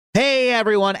Hey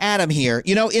everyone, Adam here.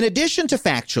 You know, in addition to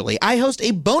Factually, I host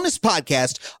a bonus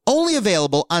podcast only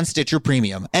available on Stitcher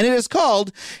Premium, and it is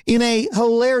called, in a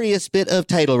hilarious bit of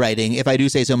title writing, if I do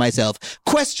say so myself,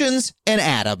 Questions and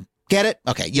Adam. Get it?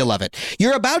 Okay, you'll love it.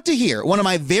 You're about to hear one of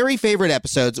my very favorite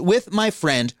episodes with my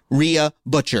friend Rhea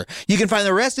Butcher. You can find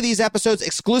the rest of these episodes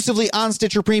exclusively on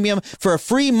Stitcher Premium. For a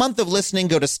free month of listening,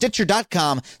 go to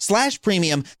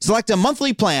Stitcher.com/premium, select a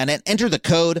monthly plan, and enter the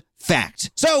code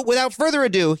FACT. So, without further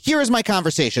ado, here is my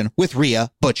conversation with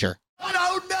Rhea Butcher. I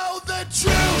don't know the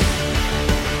truth.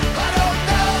 I don't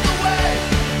know the way.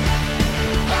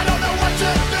 I don't know what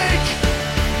to think.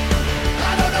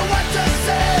 I don't know what to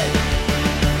say.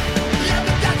 Yeah,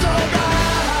 but that's alright.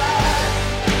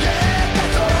 Yeah,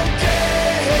 that's okay.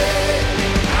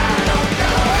 I don't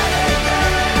know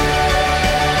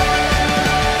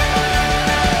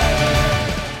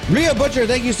anything. Rhea Butcher,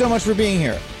 thank you so much for being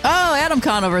here. Oh, Adam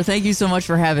Conover, thank you so much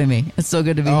for having me. It's so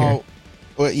good to be here.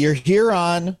 Well, you're here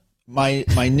on my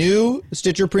new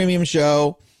Stitcher Premium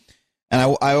show, and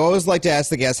I always like to ask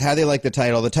the guests how they like the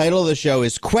title. The title of the show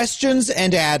is Questions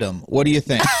and Adam. What do you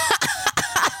think?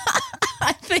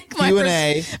 I think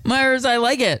Q&A. Myers, I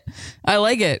like it. I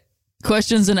like it.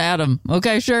 Questions and Adam.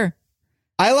 Okay, sure.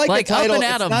 I like the title. Up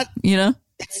and Adam, you know?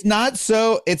 It's not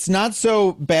so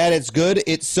bad it's good.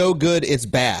 It's so good it's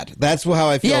bad. That's how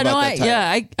I feel about that title.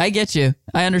 Yeah, I get you.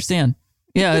 I understand.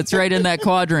 Yeah, it's right in that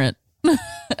quadrant.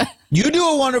 You do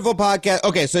a wonderful podcast.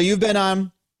 Okay, so you've been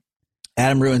on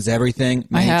Adam Ruins Everything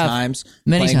many times.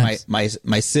 Many times.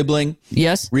 My sibling.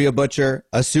 Yes. Rhea Butcher,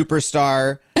 a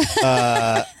superstar,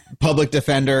 public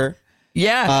defender.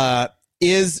 Yeah.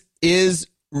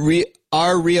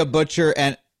 Are Rhea Butcher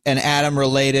and Adam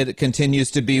related? Continues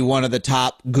to be one of the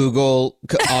top Google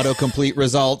autocomplete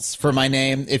results for my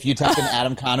name. If you type in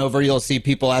Adam Conover, you'll see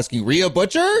people asking Rhea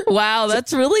Butcher. Wow,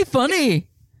 that's really funny.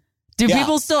 Do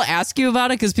people still ask you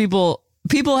about it? Because people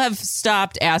have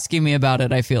stopped asking me about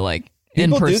it, I feel like, in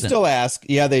person. People do still ask.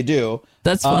 Yeah, they do.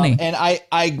 That's funny. And I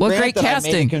what grant great that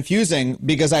casting. I made it confusing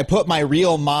because I put my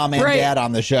real mom and dad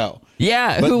on the show.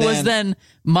 Yeah, But was then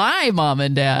my mom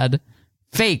and dad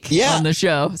fake on the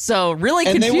show. So really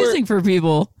confusing for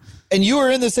people. And you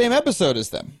were in the same episode as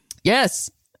them.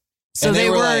 Yes. So and they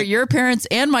were like, your parents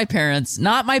and my parents,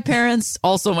 not my parents,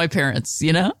 also my parents,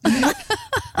 you know?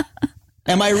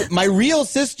 And my real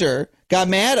sister got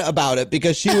mad about it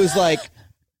because she was like,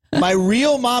 my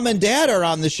real mom and dad are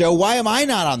on the show. Why am I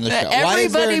not on the show? Why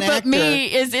is there Everybody an but actor?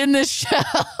 me is in this show.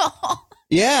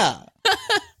 Yeah.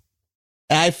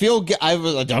 And I feel I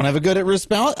don't have a good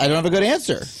response. I don't have a good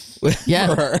answer for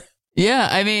her. Yeah,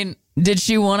 I mean, did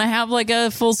she want to have like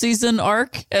a full season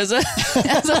arc as a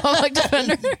public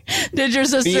defender? Did your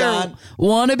sister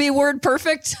want to be word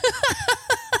perfect?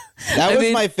 That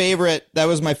was my favorite. That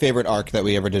was my favorite arc that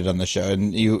we ever did on the show,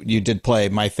 and you did play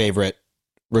my favorite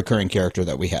recurring character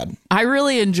that we had. I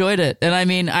really enjoyed it, and I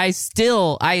mean, it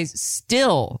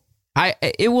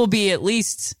will be at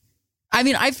least. I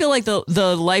mean, I feel like the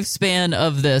lifespan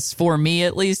of this, for me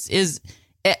at least, is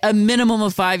a minimum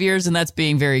of 5 years, and that's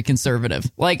being very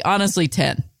conservative. Like, honestly,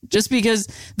 10. Just because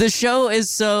the show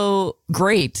is so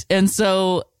great and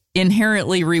so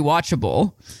inherently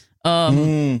rewatchable.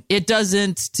 It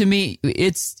doesn't, to me,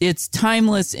 it's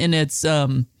timeless in its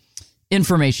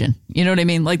information. You know what I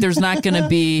mean? Like, there's not going to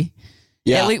be...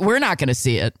 Yeah. At least we're not going to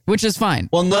see it, which is fine.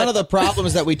 Well, none of the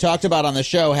problems that we talked about on the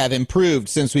show have improved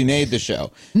since we made the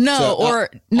show. No, so,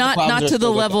 or not to the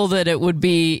level that it would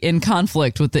be in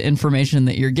conflict with the information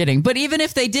that you're getting. But even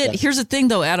if they did, here's the thing,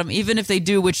 though, Adam, even if they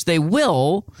do, which they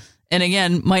will, and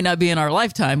again, might not be in our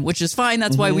lifetime, which is fine.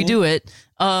 That's why we do it.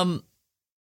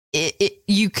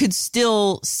 You could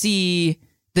still see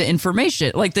the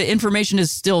information, like the information is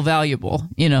still valuable,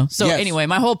 you know? So anyway,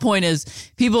 my whole point is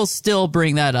people still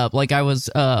bring that up. Like I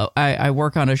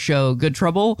work on a show, Good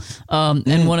Trouble.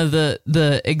 And one of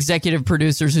the executive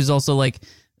producers who's also like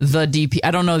the DP,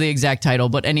 I don't know the exact title,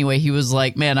 but anyway, he was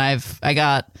like, man, I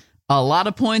got a lot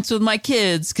of points with my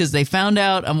kids because they found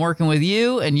out I'm working with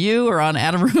you and you are on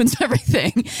Adam Ruins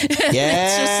Everything. It's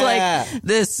just like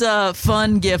this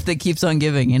fun gift that keeps on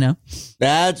giving, you know?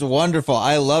 That's wonderful.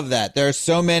 I love that. There are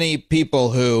so many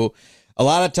people who, a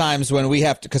lot of times when we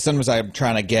have to, because sometimes I'm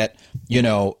trying to get, you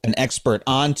know, an expert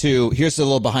onto, here's a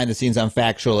little behind the scenes on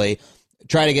Factually,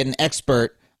 try to get an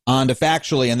expert onto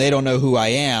Factually and they don't know who I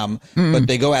am, but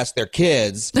they go ask their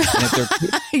kids. And if their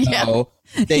kids know,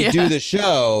 they do the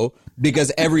show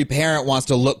because every parent wants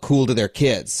to look cool to their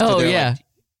kids.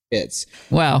 Kids.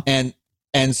 Wow. And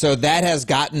And so that has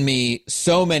gotten me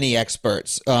so many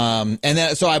experts. And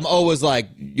then, so I'm always like,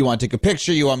 you want to take a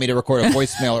picture? You want me to record a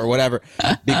voicemail or whatever?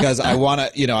 Because I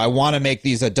want to, I want to make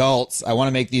these adults, I want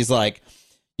to make these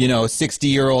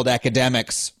 60-year-old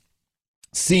academics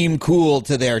seem cool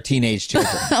to their teenage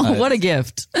children. What a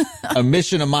gift. A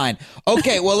mission of mine.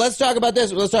 Okay, well, let's talk about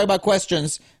this. Let's talk about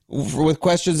questions with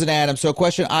Questions and Adam. So a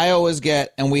question I always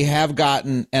get, and we have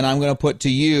gotten, and I'm going to put to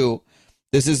you,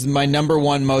 this is my number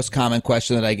one most common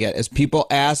question that I get, is people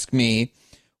ask me,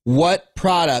 what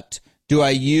product do I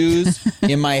use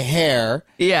in my hair?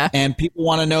 Yeah. And people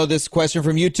want to know this question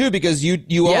from you too, because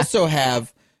you also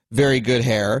have very good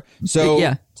hair.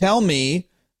 So tell me,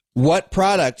 what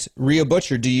product, Rhea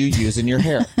Butcher, do you use in your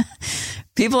hair?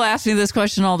 People ask me this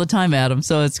question all the time, Adam,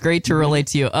 so it's great to relate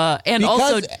to you. And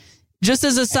also, just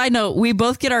as a side note, we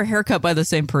both get our hair cut by the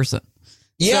same person.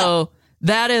 Yeah. So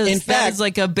that is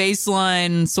like a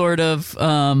baseline sort of,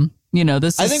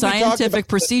 this is scientific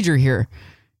procedure here.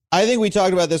 I think we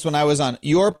talked about this when I was on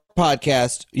your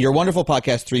podcast, your wonderful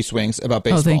podcast, Three Swings, about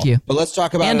baseball. Oh, thank you. But let's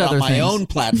talk about it on my own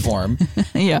platform.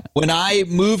 Yeah. When I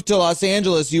moved to Los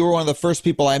Angeles, you were one of the first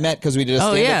people I met because we did a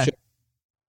stand-up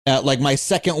show, like my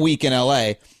second week in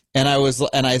LA. And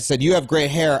I said, you have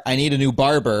great hair. I need a new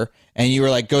barber. And you were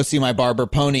like, go see my barber,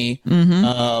 Pony,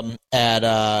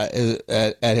 at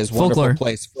his wonderful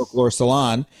place, Folklore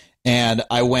Salon. And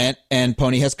I went, and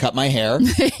Pony has cut my hair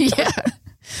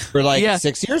for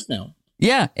 6 years now.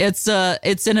 Yeah, it's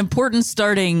an important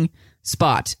starting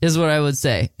spot, is what I would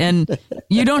say. And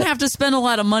you don't have to spend a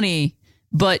lot of money,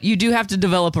 but you do have to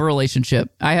develop a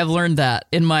relationship. I have learned that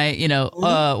in my,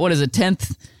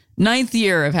 9th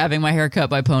year of having my hair cut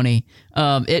by Pony.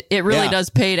 It really does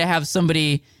pay to have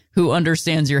somebody who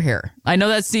understands your hair. I know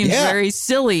that seems very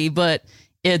silly, but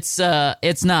it's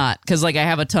not, because I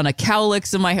have a ton of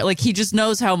cowlicks in my hair. He just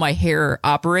knows how my hair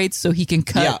operates, so he can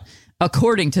cut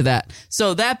according to that.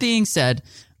 So that being said,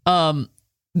 I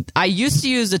used to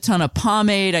use a ton of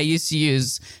pomade. I used to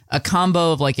use a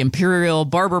combo of Imperial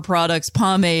Barber products,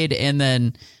 pomade, and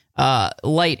then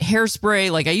light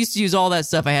hairspray. I used to use all that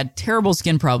stuff. I had terrible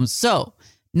skin problems. So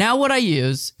now what I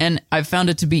use, and I've found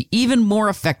it to be even more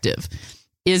effective,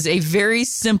 is a very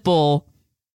simple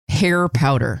hair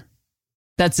powder.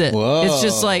 That's it. Whoa. It's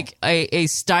just a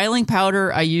styling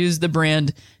powder. I use the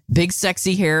brand Big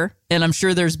Sexy Hair, and I'm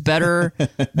sure there's better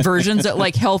versions of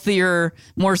healthier,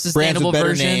 more sustainable brands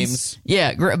with versions. Names.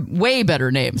 Yeah, way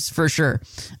better names for sure.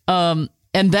 And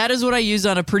that is what I use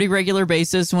on a pretty regular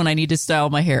basis when I need to style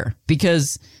my hair,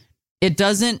 because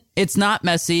it's not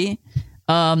messy.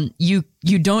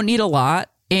 You don't need a lot,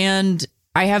 and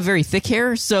I have very thick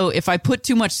hair, so if I put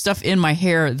too much stuff in my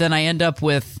hair, then I end up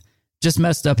with just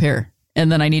messed up hair. And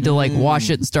then I need to wash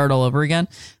it and start all over again,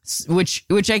 which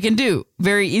I can do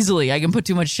very easily. I can put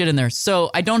too much shit in there. So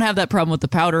I don't have that problem with the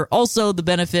powder. Also, the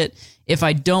benefit, if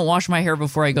I don't wash my hair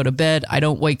before I go to bed, I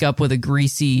don't wake up with a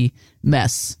greasy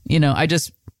mess. I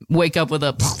just wake up with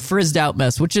a frizzed out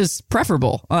mess, which is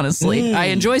preferable, honestly. I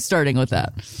enjoy starting with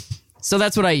that. So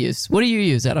that's what I use. What do you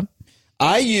use, Adam?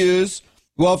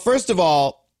 Well, first of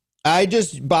all, I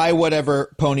just buy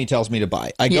whatever Pony tells me to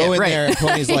buy. I go in there and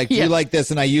Pony's like, do you like this?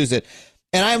 And I use it.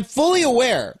 And I'm fully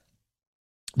aware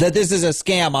that this is a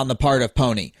scam on the part of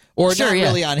Pony, or not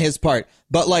really on his part.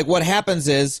 But what happens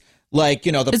is it's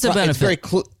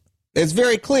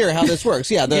very clear how this works.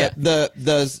 Yeah.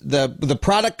 The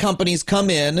product companies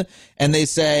come in and they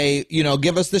say,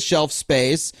 give us the shelf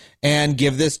space and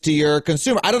give this to your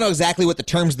consumer. I don't know exactly what the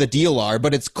terms of the deal are,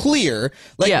 but it's clear.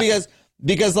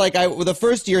 Because the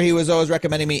first year he was always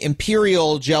recommending me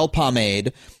Imperial gel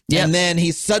pomade, and then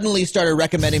he suddenly started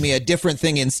recommending me a different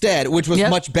thing instead, which was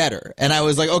much better. And I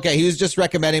was like, okay, he was just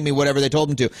recommending me whatever they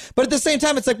told him to. But at the same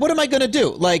time, it's what am I going to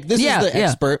do? This is the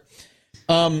expert.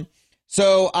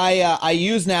 So I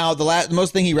use now the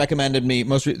most thing he recommended me,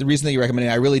 the recent thing he recommended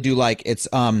me, I really do like. It's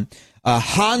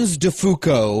Hans de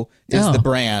Foucault is the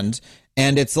brand,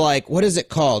 and it's what is it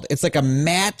called? It's a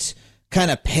matte kind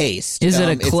of paste. Is it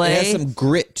a clay? It has some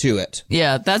grit to it.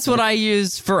 Yeah, that's what I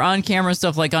use for on-camera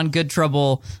stuff, on Good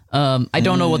Trouble. I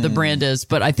don't know what the brand is,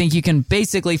 but I think you can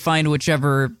basically find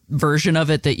whichever version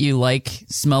of it that you like,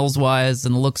 smells-wise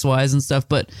and looks-wise and stuff.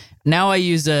 But now I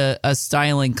use a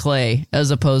styling clay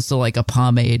as opposed to a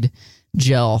pomade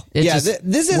gel. This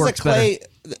is a clay.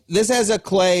 This has a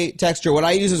clay texture. What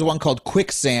I use is one called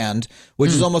Quicksand,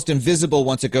 which is almost invisible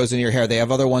once it goes in your hair. They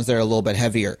have other ones that are a little bit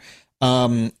heavier.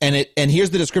 And here's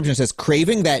the description. It says,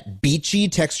 craving that beachy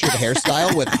textured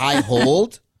hairstyle with high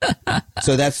hold.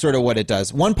 So that's sort of what it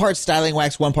does. 1 part styling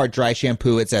wax, 1 part dry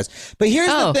shampoo, it says. But here's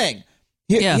the thing.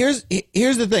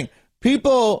 Here's the thing.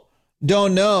 People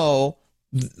don't know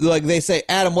like they say,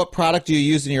 Adam, what product do you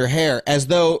use in your hair? As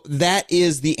though that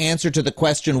is the answer to the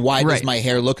question, why does my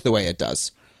hair look the way it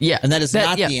does? Yeah. And that is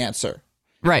not the answer.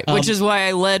 Right. Which is why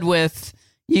I led with,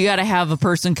 you got to have a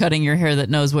person cutting your hair that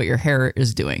knows what your hair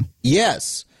is doing.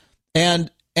 Yes. And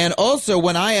also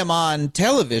when I am on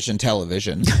television,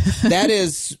 that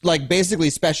is like basically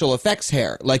special effects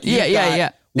hair. Like you've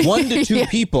got 1 to 2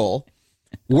 people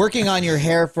working on your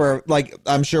hair for, like,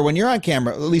 I'm sure when you're on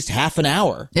camera, at least half an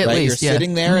hour. At right? least, you're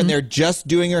sitting there and they're just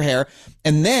doing your hair.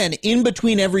 And then in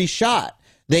between every shot,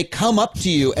 they come up to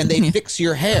you and they fix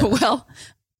your hair. Well,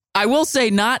 I will say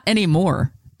not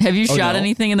anymore. Have you shot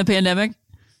anything in the pandemic?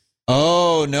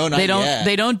 Oh, no, not yet.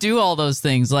 They don't do all those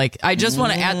things. Like, I just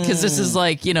want to add, because this is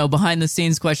like, behind the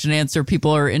scenes question and answer.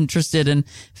 People are interested in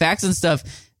facts and stuff.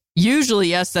 Usually,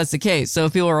 yes, that's the case. So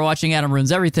if people are watching Adam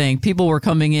Ruins Everything, people were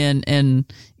coming in and,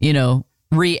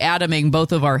 re-Adaming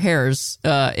both of our hairs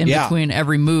in between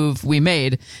every move we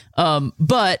made.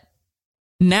 But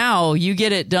now you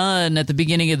get it done at the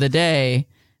beginning of the day.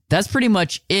 That's pretty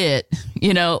much it.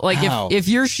 Like if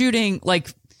you're shooting,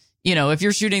 like, if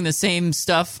you're shooting the same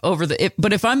stuff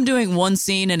but if I'm doing one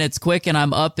scene and it's quick and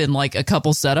I'm up in like a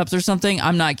couple setups or something,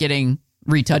 I'm not getting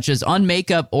retouches on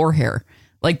makeup or hair.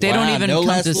 Like they don't even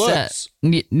come to set.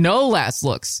 No last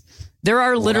looks. There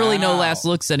are literally no last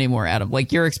looks anymore, Adam.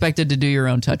 Like you're expected to do your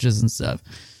own touches and stuff.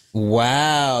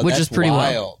 Wow. Which is pretty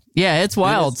wild. Yeah, it's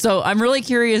wild. So I'm really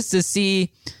curious to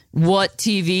see what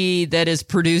TV that is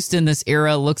produced in this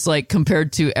era looks like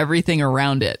compared to everything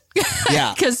around it.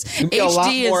 Yeah. Because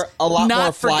HD is a lot not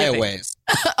more forgiving. flyaways.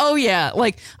 Oh, yeah.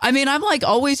 Like, I mean, I'm like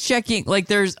always checking. Like,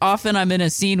 I'm in a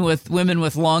scene with women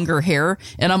with longer hair,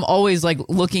 and I'm always like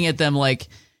looking at them like,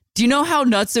 do you know how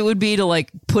nuts it would be to like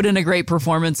put in a great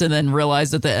performance and then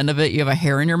realize at the end of it you have a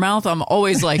hair in your mouth? I'm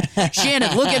always like,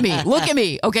 Shannon, look at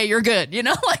me. Okay, you're good.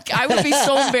 Like I would be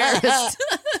so embarrassed.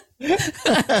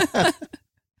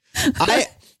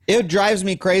 It drives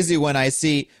me crazy when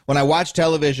I watch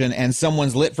television and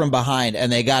someone's lit from behind and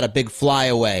they got a big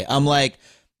flyaway. I'm like,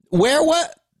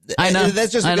 what? I know.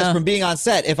 That's just because from being on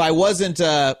set. If I wasn't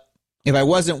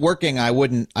working, I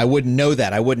wouldn't know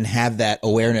that. I wouldn't have that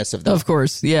awareness of that. Of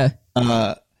course, yeah.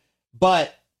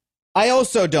 But I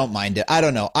also don't mind it. I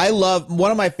don't know.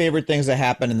 One of my favorite things that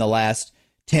happened in the last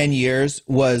 10 years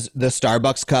was the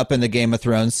Starbucks cup in the Game of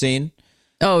Thrones scene.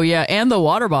 Oh yeah, and the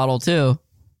water bottle too.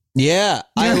 Yeah,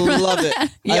 I love it.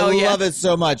 I love it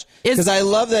so much because I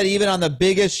love that even on the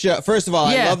biggest show. First of all,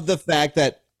 I love the fact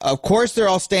that, of course, they're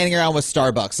all standing around with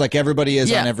Starbucks like everybody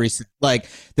is on every, like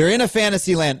they're in a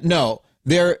fantasy land. No,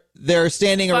 they're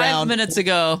standing around. 5 minutes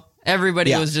ago,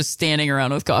 everybody was just standing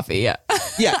around with coffee. Yeah.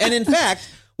 Yeah. And in fact,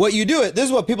 what you do, this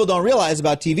is what people don't realize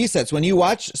about TV sets. When you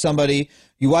watch somebody,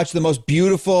 you watch the most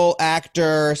beautiful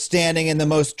actor standing in the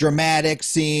most dramatic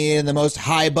scene, the most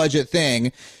high budget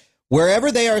thing.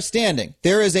 Wherever they are standing,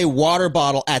 there is a water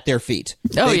bottle at their feet.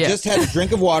 They just had a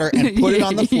drink of water and put it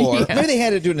on the floor. Maybe they had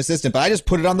to do an assistant, but I just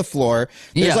put it on the floor.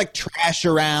 There's like trash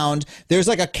around. There's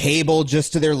like a cable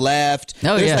just to their left.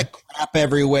 There's like crap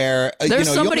everywhere.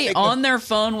 There's somebody on their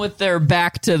phone with their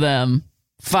back to them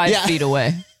 5 feet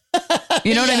away.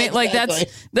 You know what I mean? Like that's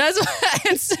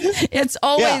it's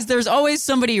always there's always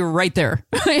somebody right there.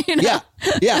 Yeah.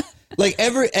 Like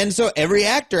every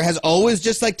actor has always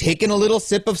just like taken a little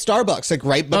sip of Starbucks like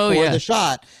right before the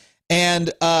shot,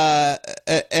 and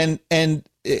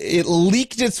it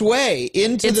leaked its way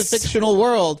into the fictional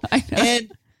world,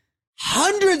 and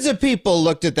hundreds of people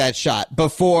looked at that shot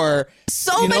before.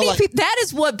 So many people. That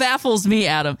is what baffles me,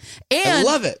 Adam. And I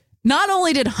love it. Not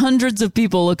only did hundreds of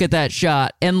people look at that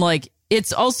shot, and like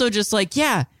it's also just like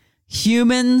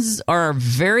humans are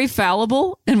very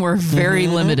fallible and we're very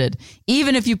limited.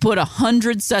 Even if you put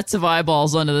 100 sets of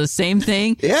eyeballs onto the same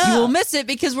thing, you will miss it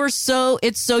because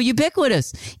it's so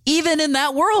ubiquitous. Even in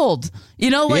that world, to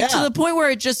the point where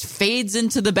it just fades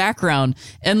into the background.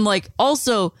 And like,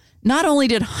 also, not only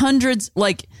did hundreds,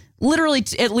 like literally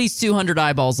at least 200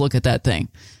 eyeballs look at that thing.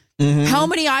 How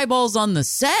many eyeballs on the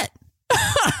set?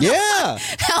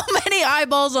 How many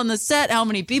eyeballs on the set? How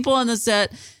many people on the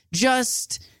set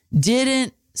just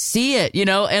didn't see it,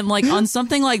 and like on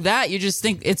something like that, you just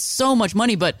think it's so much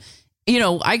money. But,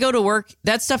 I go to work,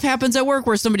 that stuff happens at work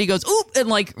where somebody goes, oop, and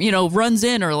like, runs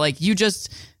in, or like you just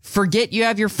forget you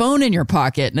have your phone in your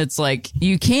pocket and it's like,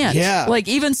 you can't. Like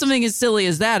even something as silly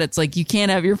as that, it's like, you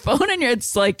can't have your phone in your,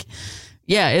 it's like,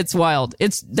 it's wild.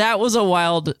 That was a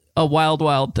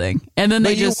wild thing. And then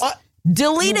they just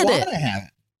deleted it.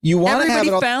 You want to have it.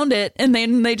 Everybody found it and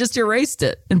then they just erased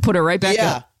it and put it right back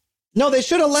up. No, they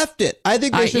should have left it. I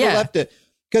think they should have left it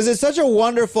because it's such a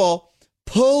wonderful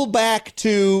pull back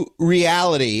to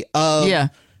reality of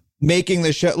making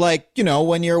the show, like, you know,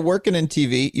 when you're working in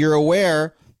TV, you're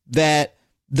aware that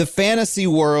the fantasy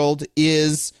world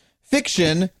is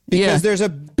fiction because there's a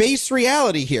base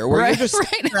reality here where you're just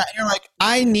you're like,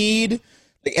 I need,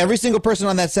 like, every single person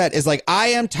on that set is like, I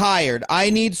am tired, I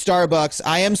need Starbucks,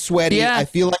 I am sweaty, I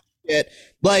feel like shit.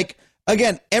 Like,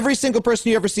 again, every single person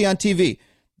you ever see on TV,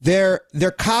 their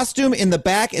costume in the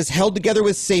back is held together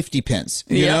with safety pins,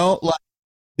 you know,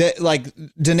 like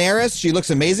Daenerys, she looks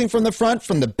amazing from the front.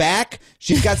 From the back,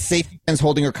 she's got safety pins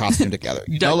holding her costume together.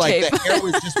 You know, like the hair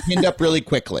was just pinned up really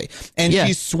quickly, and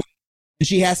she's sweaty.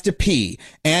 She has to pee,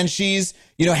 and she's,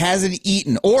 you know, hasn't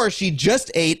eaten, or she just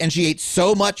ate and she ate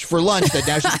so much for lunch that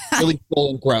now she's really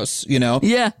full and gross, you know?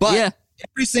 But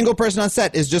every single person on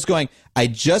set is just going, I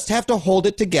just have to hold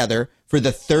it together for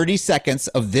the 30 seconds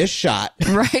of this shot.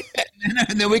 Right.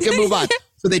 And then we can move on.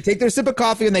 So they take their sip of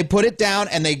coffee and they put it down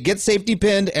and they get safety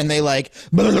pinned and they like,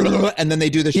 and then they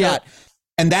do the shot.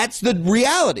 And that's the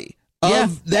reality.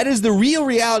 That is the real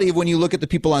reality of when you look at the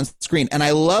people on screen. And I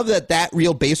love that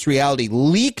real base reality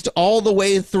leaked all the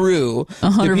way through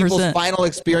 100%. to people's final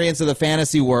experience of the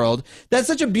fantasy world. That's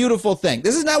such a beautiful thing.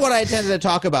 This is not what I intended to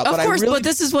talk about. Of course, but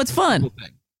this is what's fun.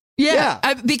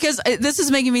 Because this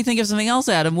is making me think of something else,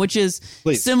 Adam, which is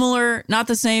similar, not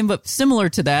the same, but similar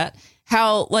to that.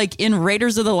 How, like, in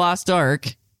Raiders of the Lost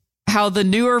Ark, how the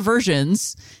newer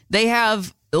versions, they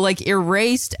have, like,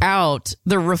 erased out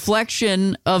the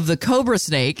reflection of the cobra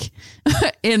snake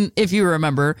if you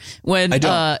remember, when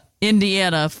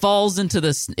Indiana falls into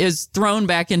is thrown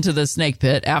back into the snake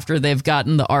pit after they've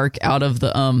gotten the ark out of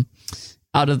the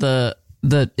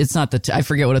it's not I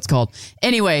forget what it's called.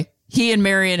 Anyway, he and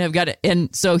Marion have got it,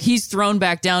 and so he's thrown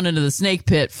back down into the snake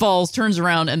pit, falls, turns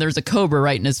around, and there's a cobra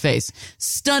right in his face.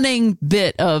 Stunning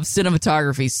bit of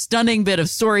cinematography, stunning bit of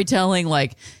storytelling,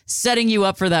 like setting you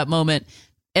up for that moment.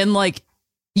 And like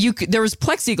there was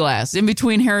plexiglass in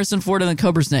between Harrison Ford and the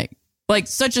cobra snake. Like,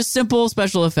 such a simple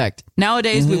special effect.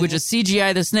 Nowadays, we would just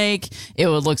CGI the snake. It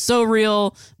would look so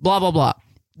real, blah, blah, blah.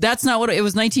 That's not what it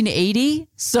was, 1980.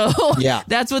 So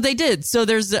that's what they did. So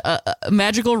there's a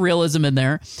magical realism in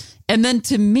there. And then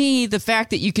to me, the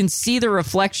fact that you can see the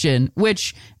reflection,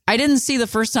 which I didn't see the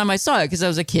first time I saw it because I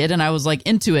was a kid and I was like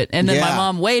into it. And then my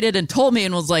mom waited and told me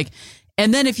and was like,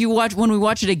 and then when we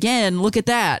watch it again, look at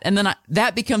that. And then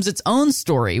that becomes its own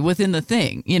story within the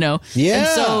thing, you know? Yeah. And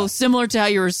so similar to how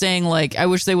you were saying, like, I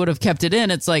wish they would have kept it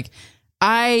in. It's like,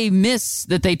 I miss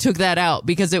that they took that out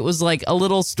because it was like a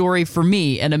little story for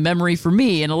me and a memory for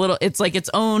me and it's like its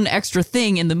own extra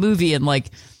thing in the movie. And like,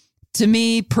 to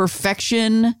me,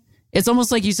 perfection, it's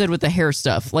almost like you said with the hair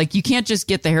stuff. Like, you can't just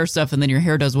get the hair stuff and then your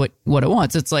hair does what it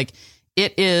wants. It's like,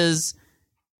 it is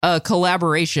a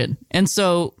collaboration. And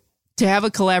so to have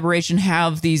a collaboration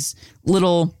have these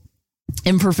little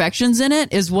imperfections in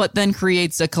it is what then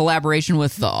creates a collaboration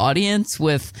with the audience,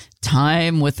 with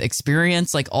time, with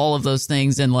experience, like all of those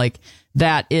things. And like,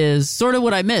 that is sort of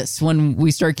what I miss when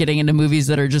we start getting into movies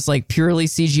that are just like purely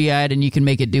CGI'd and you can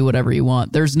make it do whatever you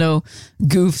want. There's no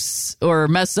goofs or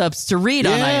mess ups to read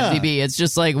on IMDb. It's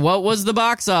just like, what was the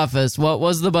box office? What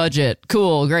was the budget?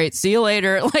 Cool. Great. See you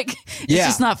later. Like, it's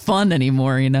just not fun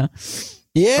anymore, you know?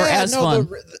 Yeah. Or as fun.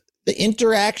 The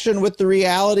interaction with the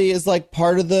reality is like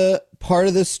part of the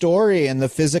story and the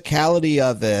physicality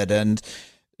of it. And,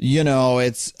 you know,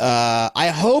 it's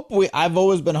I've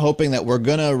always been hoping that we're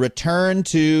going to return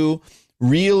to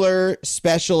realer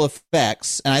special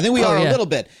effects. And I think we are a little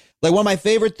bit. Like, one of my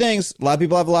favorite things, a lot of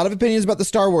people have a lot of opinions about the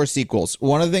Star Wars sequels.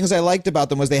 One of the things I liked about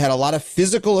them was they had a lot of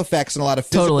physical effects and a lot of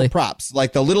physical props.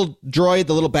 Like the little droid,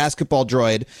 the little basketball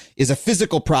droid is a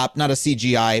physical prop, not a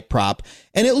CGI prop.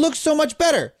 And it looks so much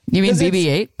better. You mean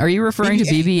BB-8? Are you referring to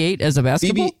BB-8 as a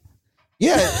basketball?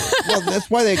 Yeah. Well, that's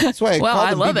why I call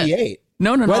it BB-8. It.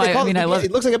 No. I love it.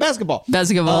 It looks like a basketball.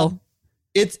 Basketball.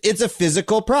 It's a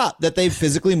physical prop that they've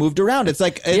physically moved around. It's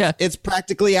like it's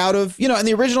practically out of, you know, in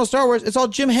the original Star Wars, it's all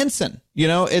Jim Henson, you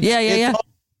know, it's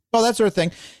all that sort of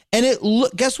thing. And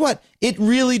guess what? It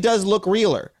really does look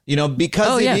realer, you know,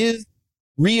 because it is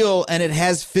real and it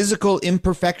has physical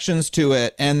imperfections to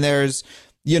it. And there's,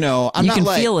 you know, I'm not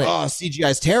like, oh, CGI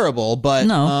is terrible, but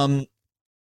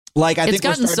like I think it's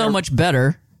gotten so much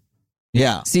better.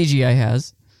 Yeah, CGI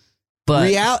has, but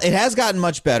it has gotten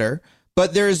much better.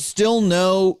 But there's still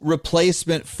no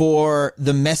replacement for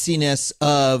the messiness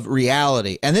of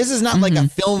reality. And this is not like a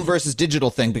film versus digital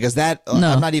thing, because I'm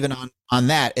not even on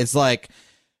that. It's like,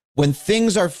 when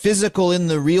things are physical in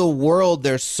the real world,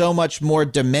 there's so much more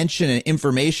dimension and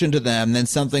information to them than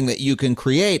something that you can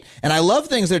create. And I love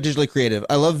things that are digitally creative.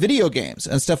 I love video games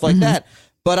and stuff like that.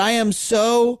 But I am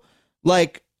so,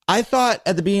 like, I thought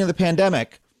at the beginning of the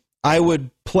pandemic, I would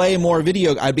play more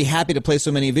I'd be happy to play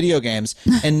so many video games.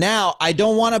 And now I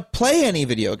don't want to play any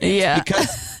video games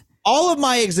because all of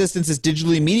my existence is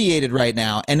digitally mediated right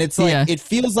now. And it's like, it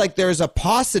feels like there's a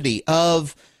paucity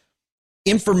of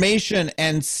information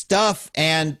and stuff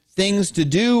and things to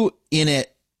do in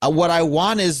it. What I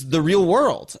want is the real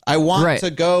world. I want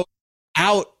to go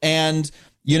out and,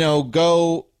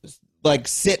 go like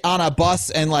sit on a bus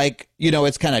and like,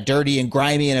 it's kind of dirty and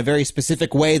grimy in a very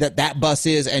specific way that bus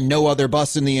is and no other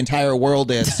bus in the entire world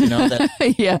is,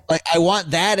 like I want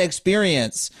that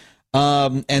experience.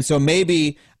 And so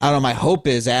maybe, I don't know, my hope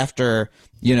is after,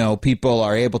 people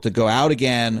are able to go out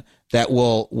again, that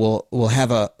we'll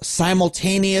have a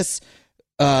simultaneous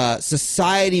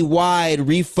society-wide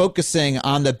refocusing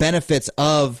on the benefits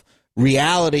of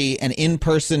reality and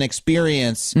in-person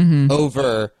experience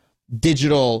over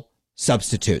digital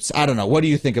substitutes. I don't know. What do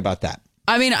you think about that?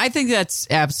 I mean, I think that's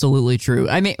absolutely true.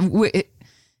 I mean,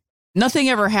 nothing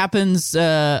ever happens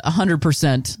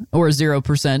 100% or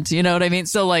 0%. You know what I mean?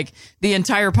 So, like, the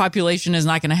entire population is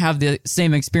not going to have the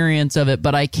same experience of it.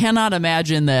 But I cannot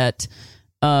imagine that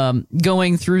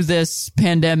going through this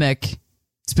pandemic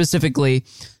specifically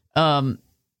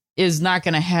is not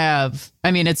going to have, I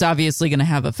mean, it's obviously going to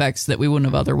have effects that we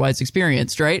wouldn't have otherwise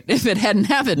experienced, right? If it hadn't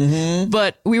happened.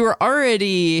 But we were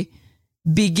already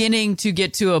beginning to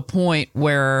get to a point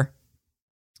where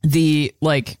the,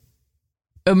 like,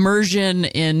 immersion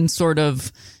in sort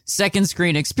of second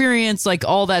screen experience, like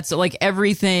all that's like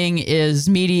everything is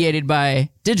mediated by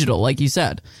digital, like you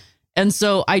said. And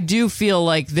so I do feel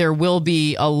like there will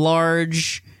be a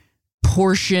large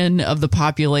portion of the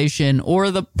population, or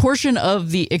the portion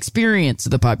of the experience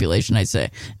of the population, I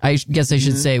guess I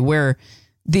should say, where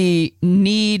the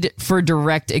need for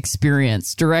direct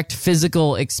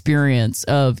physical experience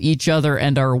of each other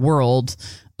and our world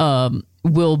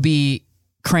will be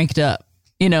cranked up,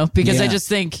 because I just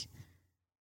think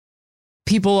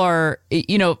people are,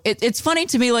 it's funny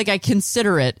to me, like I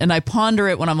consider it and I ponder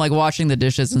it when I'm like washing the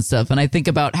dishes and stuff. And I think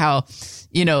about how,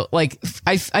 like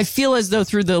I feel as though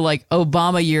through the like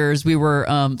Obama years, we were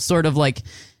sort of like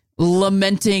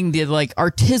lamenting the like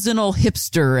artisanal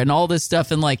hipster and all this stuff,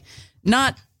 and like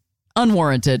not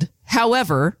unwarranted.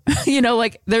 However,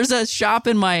 like there's a shop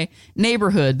in my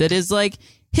neighborhood that is like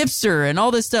hipster and all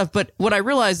this stuff. But what I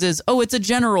realized is, it's a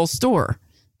general store.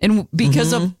 And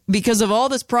because of all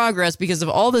this progress, because of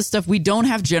all this stuff, we don't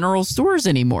have general stores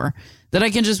anymore that I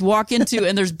can just walk into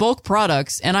and there's bulk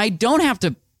products and I don't have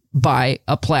to buy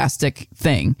a plastic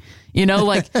thing.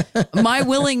 Like my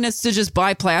willingness to just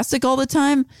buy plastic all the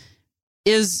time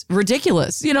is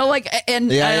ridiculous, like,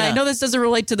 and I know this doesn't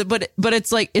relate to but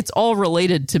it's like, it's all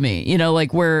related to me,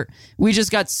 like where we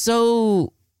just got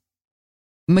so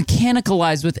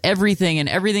mechanicalized with everything and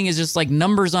everything is just like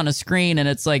numbers on a screen. And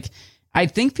it's like, I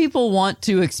think people want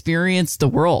to experience the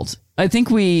world. I think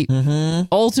we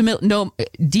ultimately know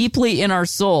deeply in our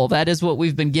soul, that is what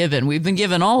we've been given. We've been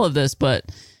given all of this,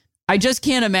 but I just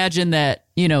can't imagine that,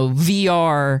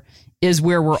 VR is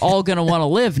where we're all going to want to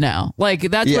live now. Like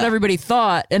that's what everybody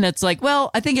thought. And it's like,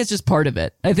 well, I think it's just part of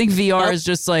it. I think VR is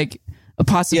just like a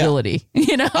possibility,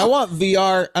 I want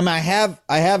VR. I mean, I have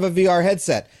a VR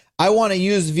headset. I want to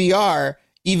use VR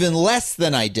even less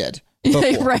than I did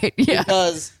before. Right. Yeah.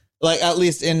 Because like at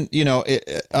least in,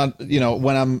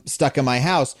 when I'm stuck in my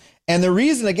house. And the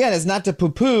reason, again, is not to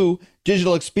poo-poo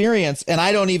digital experience. And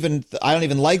I don't even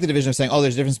like the division of saying,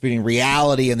 there's a difference between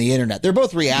reality and the internet. They're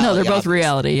both reality. No, they're both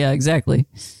reality. Yeah, exactly.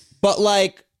 But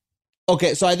like,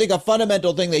 okay, so I think a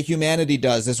fundamental thing that humanity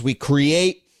does is we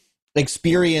create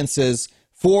experiences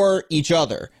for each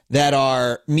other that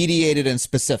are mediated and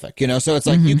specific, So it's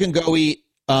like you can go eat,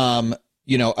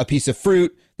 a piece of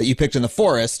fruit that you picked in the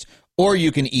forest, or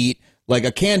you can eat like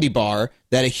a candy bar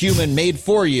that a human made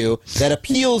for you that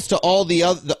appeals to all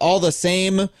the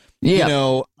same,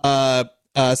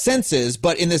 senses,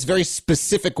 but in this very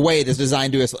specific way that's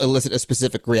designed to elicit a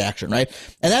specific reaction, right?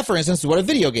 And that, for instance, is what a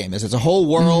video game is. It's a whole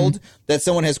world that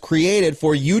someone has created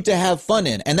for you to have fun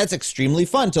in. And that's extremely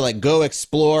fun to like go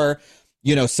explore,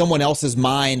 someone else's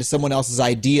mind, someone else's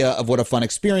idea of what a fun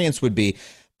experience would be.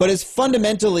 But it's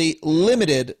fundamentally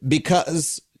limited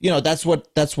because that's what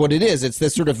it is. It's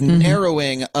this sort of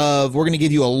narrowing of, we're going to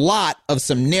give you a lot of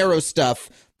some narrow stuff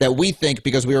that we think,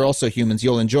 because we are also humans,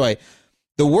 you'll enjoy.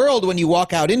 The world, when you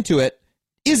walk out into it,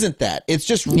 isn't that. It's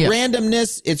just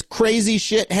randomness. It's crazy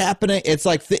shit happening. It's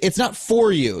like, it's not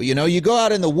for you. You go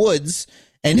out in the woods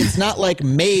and it's not like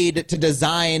made to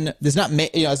design. It's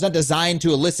not designed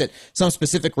to elicit some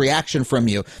specific reaction from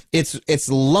you. It's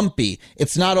lumpy.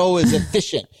 It's not always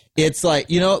efficient. It's like,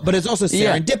 but it's also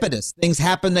serendipitous. Things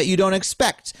happen that you don't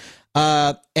expect.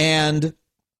 And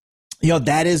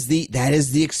that is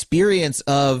the experience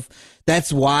of,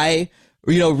 that's why,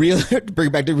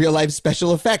 bring back to real life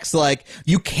special effects. Like,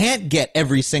 you can't get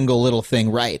every single little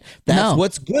thing right. That's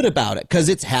what's good about it, because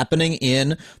it's happening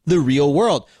in the real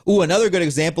world. Ooh, another good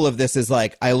example of this is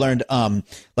like, I learned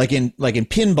like in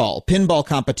pinball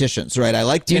competitions, right? I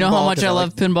like pinball. Do you know how much I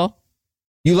love pinball?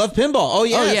 You love pinball? Oh,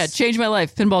 yes. Oh, yeah. Changed my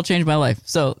life. Pinball changed my life.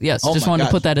 So, yes, just wanted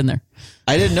to put that in there.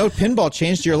 I didn't know pinball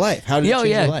changed your life. How did it change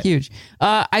your life? Huge.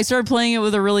 I started playing it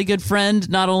with a really good friend.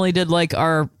 Not only did like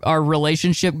our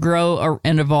relationship grow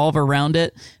and evolve around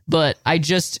it, but I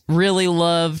just really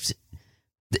loved.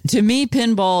 To me,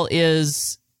 pinball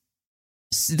is,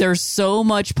 there's so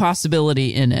much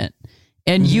possibility in it,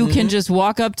 and you can just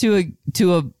walk up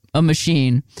to a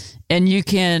machine, and you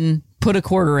can put a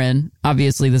quarter in.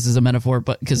 Obviously, this is a metaphor,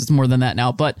 but because it's more than that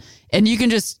now. And you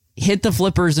can just hit the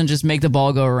flippers and just make the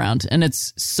ball go around, and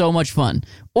it's so much fun.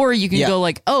 Or you can go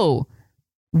like, oh,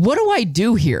 what do I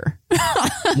do here?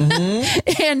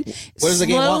 And what does the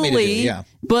game want me to do? Yeah.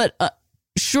 But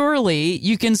surely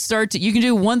you can you can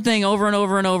do one thing over and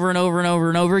over and over and over and over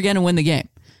and over again and win the game.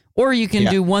 Or you can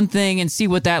do one thing and see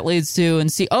what that leads to,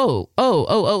 and see, oh.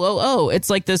 It's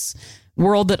like this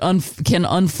world that can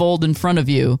unfold in front of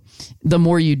you the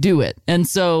more you do it. And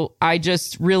so I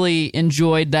just really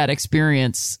enjoyed that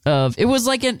experience of, it was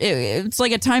like it's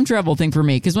like a time travel thing for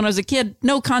me, because when I was a kid,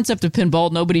 no concept of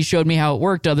pinball, nobody showed me how it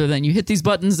worked other than you hit these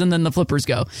buttons and then the flippers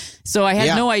go. So I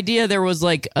had no idea there was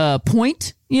like a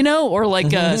point, or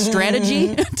like a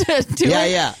strategy to it.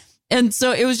 Yeah. And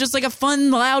so it was just like a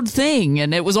fun, loud thing,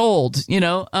 and it was old,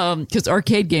 because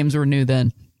arcade games were new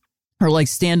then, or like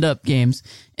stand-up games.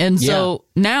 And so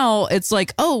now it's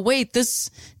like, oh, wait,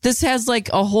 this has like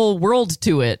a whole world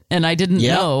to it, and I didn't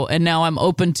know, and now I'm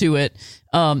open to it.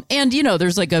 And,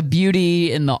 there's like a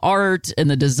beauty in the art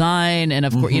and the design, and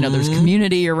of course, there's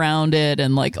community around it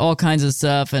and like all kinds of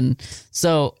stuff. And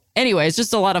so anyway, it's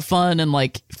just a lot of fun. And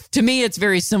like, to me, it's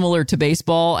very similar to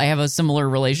baseball. I have a similar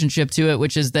relationship to it,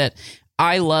 which is that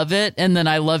I love it, and then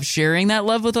I love sharing that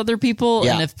love with other people.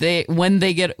 Yeah. And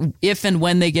if and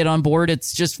when they get on board,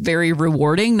 it's just very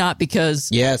rewarding, not because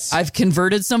I've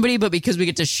converted somebody, but because we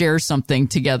get to share something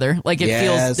together. Like, it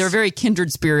feels, they're very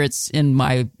kindred spirits in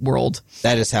my world.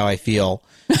 That is how I feel.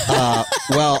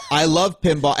 Well, I love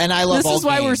pinball, and I love all games. This is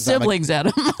why we're siblings,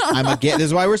 Adam. This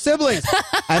is why we're siblings.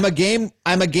 I'm a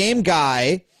game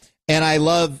guy. And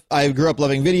I grew up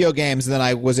loving video games, and then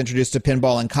I was introduced to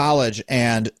pinball in college.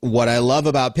 And what I love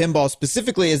about pinball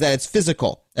specifically is that it's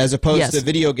physical as opposed to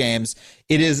video games.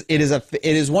 It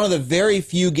is one of the very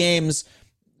few games,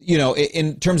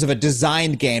 in terms of a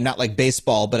designed game, not like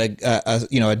baseball, but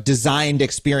a designed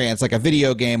experience like a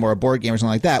video game or a board game or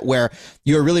something like that, where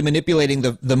you're really manipulating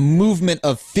the movement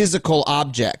of physical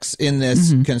objects in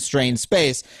this constrained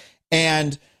space.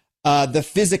 And the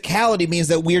physicality means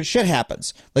that weird shit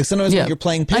happens. Like, sometimes when you're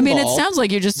playing pinball. I mean, it sounds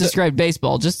like you just described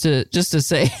baseball, just to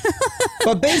say.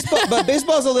 But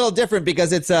baseball is a little different,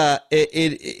 because it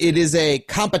is a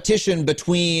competition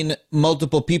between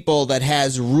multiple people that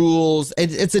has rules.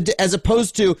 It's as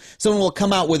opposed to someone will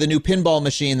come out with a new pinball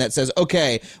machine that says,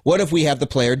 okay, what if we have the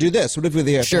player do this? What if we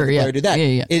have the player do that?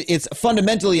 Yeah. It's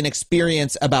fundamentally an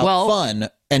experience about fun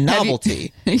and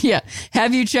novelty.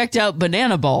 Have you checked out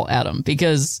Banana Ball, Adam?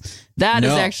 Because that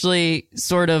is actually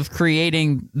sort of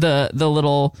creating the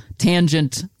little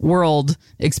tangent world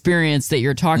experience that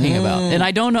you're talking about. And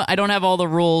I don't know, I don't have all the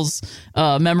rules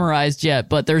memorized yet,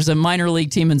 but there's a minor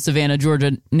league team in Savannah,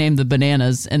 Georgia named the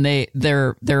Bananas, and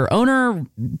their owner,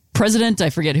 president, I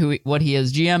forget what he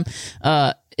is, GM,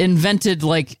 invented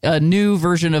like a new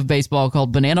version of baseball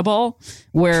called Banana Ball,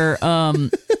 where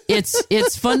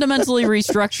it's fundamentally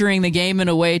restructuring the game in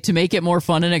a way to make it more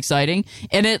fun and exciting,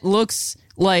 and it looks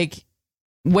like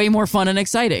way more fun and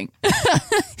exciting.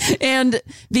 And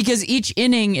because each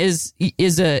inning is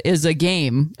a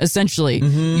game, essentially.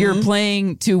 You're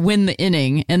playing to win the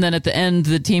inning, and then at the end,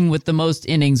 the team with the most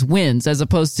innings wins, as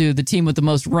opposed to the team with the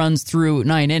most runs through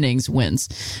 9 innings wins.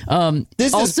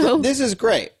 This is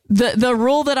great. The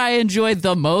rule that I enjoyed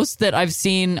the most that I've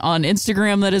seen on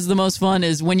Instagram that is the most fun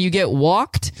is when you get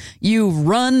walked, you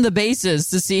run the bases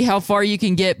to see how far you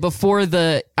can get before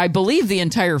I believe the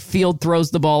entire field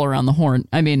throws the ball around the horn.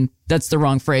 I mean, that's the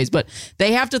wrong phrase, but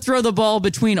they have to throw the ball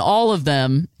between all of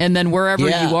them, and then wherever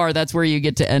you are, that's where you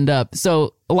get to end up.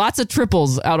 So lots of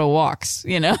triples out of walks,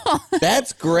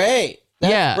 That's great.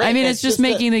 That's great. I mean, it's just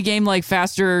making the game like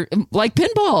faster, like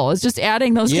pinball. It's just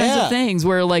adding those kinds of things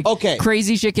where like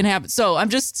crazy shit can happen. So I'm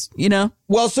just,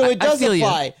 Well, so it does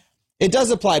apply. It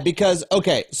does apply because,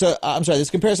 so I'm sorry, this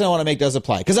comparison I want to make does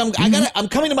apply because I'm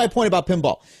coming to my point about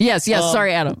pinball. Yes.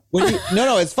 Sorry, Adam.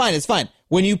 No, it's fine.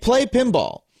 when you play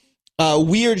pinball,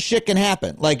 weird shit can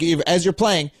happen. Like as you're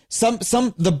playing,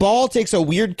 the ball takes a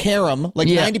weird carom. Like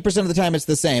 90% of the time it's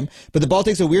the same, but the ball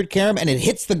takes a weird carom and it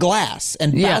hits the glass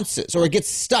and bounces, or it gets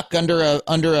stuck under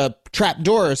a trap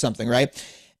door or something, right?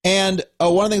 And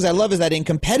one of the things I love is that in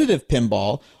competitive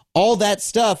pinball, all that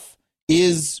stuff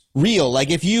is real. Like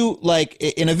if you, like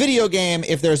in a video game,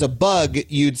 if there's a bug,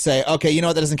 you'd say, okay, you know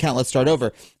what, that doesn't count, let's start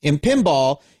over. In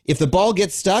pinball, if the ball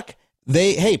gets stuck,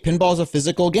 pinball's a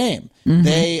physical game.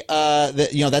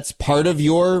 Mm-hmm. That's part of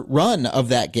your run of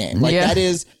that game. Like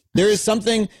there is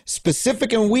something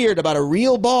specific and weird about a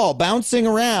real ball bouncing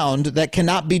around that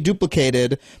cannot be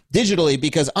duplicated digitally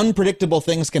because unpredictable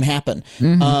things can happen.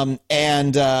 Mm-hmm.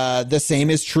 And the same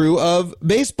is true of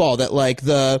baseball, that like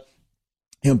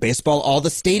baseball, all the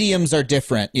stadiums are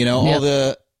different, all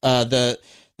the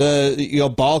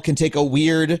ball can take a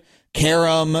weird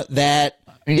carom that,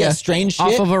 strange shit.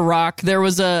 Off of a rock. There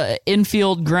was a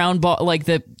infield ground ball, like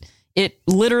it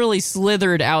literally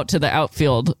slithered out to the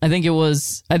outfield. I think it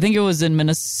was in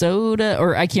Minnesota,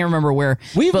 or I can't remember where.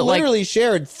 We've literally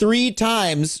shared 3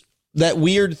 times that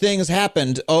weird things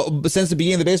happened since the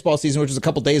beginning of the baseball season, which was a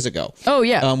couple days ago. Oh,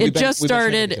 yeah. It just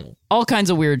started all kinds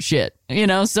of weird shit,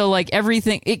 So, like,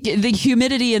 everything, the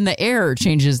humidity in the air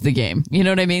changes the game. You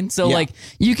know what I mean? So, like,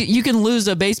 you can lose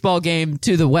a baseball game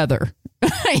to the weather.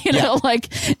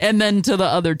 And then to the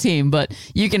other team, but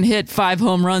you can hit 5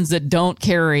 home runs that don't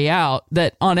carry out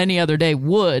that on any other day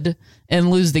would, and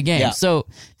lose the game. So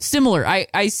similar.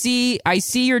 I see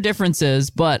your differences,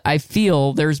 but I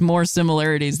feel there's more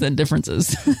similarities than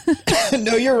differences.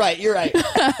 No, you're right.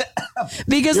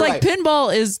 Because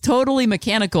pinball is totally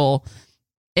mechanical,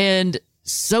 and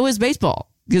so is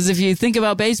baseball. Because if you think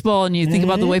about baseball and you think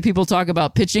about the way people talk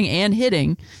about pitching and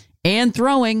hitting and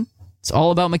throwing, it's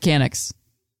all about mechanics.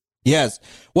 Yes.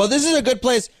 Well, this is a good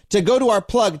place to go to our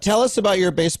plug. Tell us about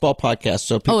your baseball podcast.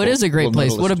 It is a great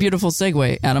place. What a beautiful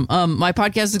segue, Adam. My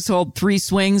podcast is called 3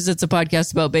 Swings. It's a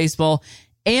podcast about baseball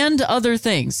and other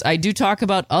things. I do talk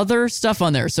about other stuff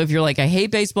on there. So if you're like, I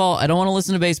hate baseball, I don't want to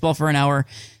listen to baseball for an hour,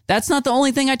 that's not the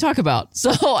only thing I talk about.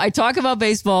 So I talk about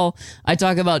baseball. I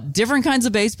talk about different kinds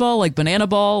of baseball, like banana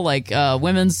ball, like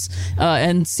women's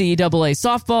NCAA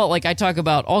softball. Like I talk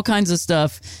about all kinds of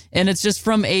stuff, and it's just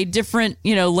from a different,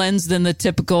 lens than the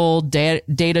typical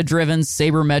data-driven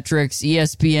sabermetrics,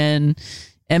 ESPN,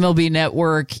 MLB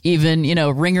Network, even,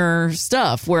 Ringer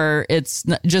stuff, where it's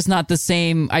just not the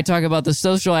same. I talk about the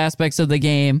social aspects of the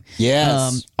game.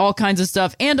 Yes. All kinds of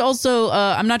stuff. And also,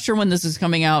 I'm not sure when this is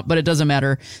coming out, but it doesn't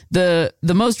matter. The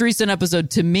most recent episode,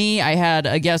 to me, I had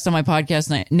a guest on my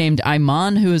podcast named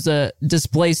Iman, who is a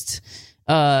displaced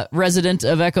resident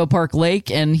of Echo Park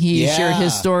Lake, and he shared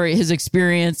his story, his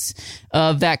experience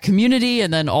of that community,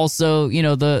 and then also,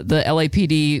 the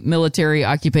LAPD military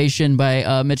occupation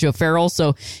by Mitch O'Farrell.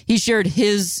 So he shared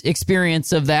his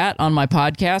experience of that on my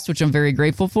podcast, which I'm very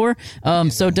grateful for.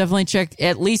 So definitely check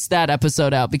at least that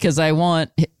episode out, because I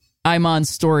want Iman's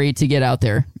story to get out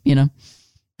there,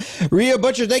 Rhea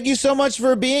Butcher, thank you so much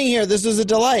for being here. This was a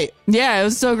delight. Yeah, it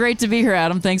was so great to be here,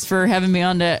 Adam. Thanks for having me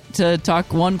on to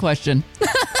talk one question.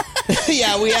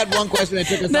 Yeah, we had one question that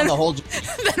took us on the whole...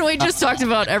 Then we just talked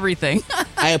about everything.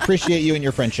 I appreciate you and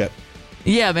your friendship.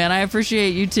 Yeah, man, I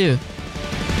appreciate you too.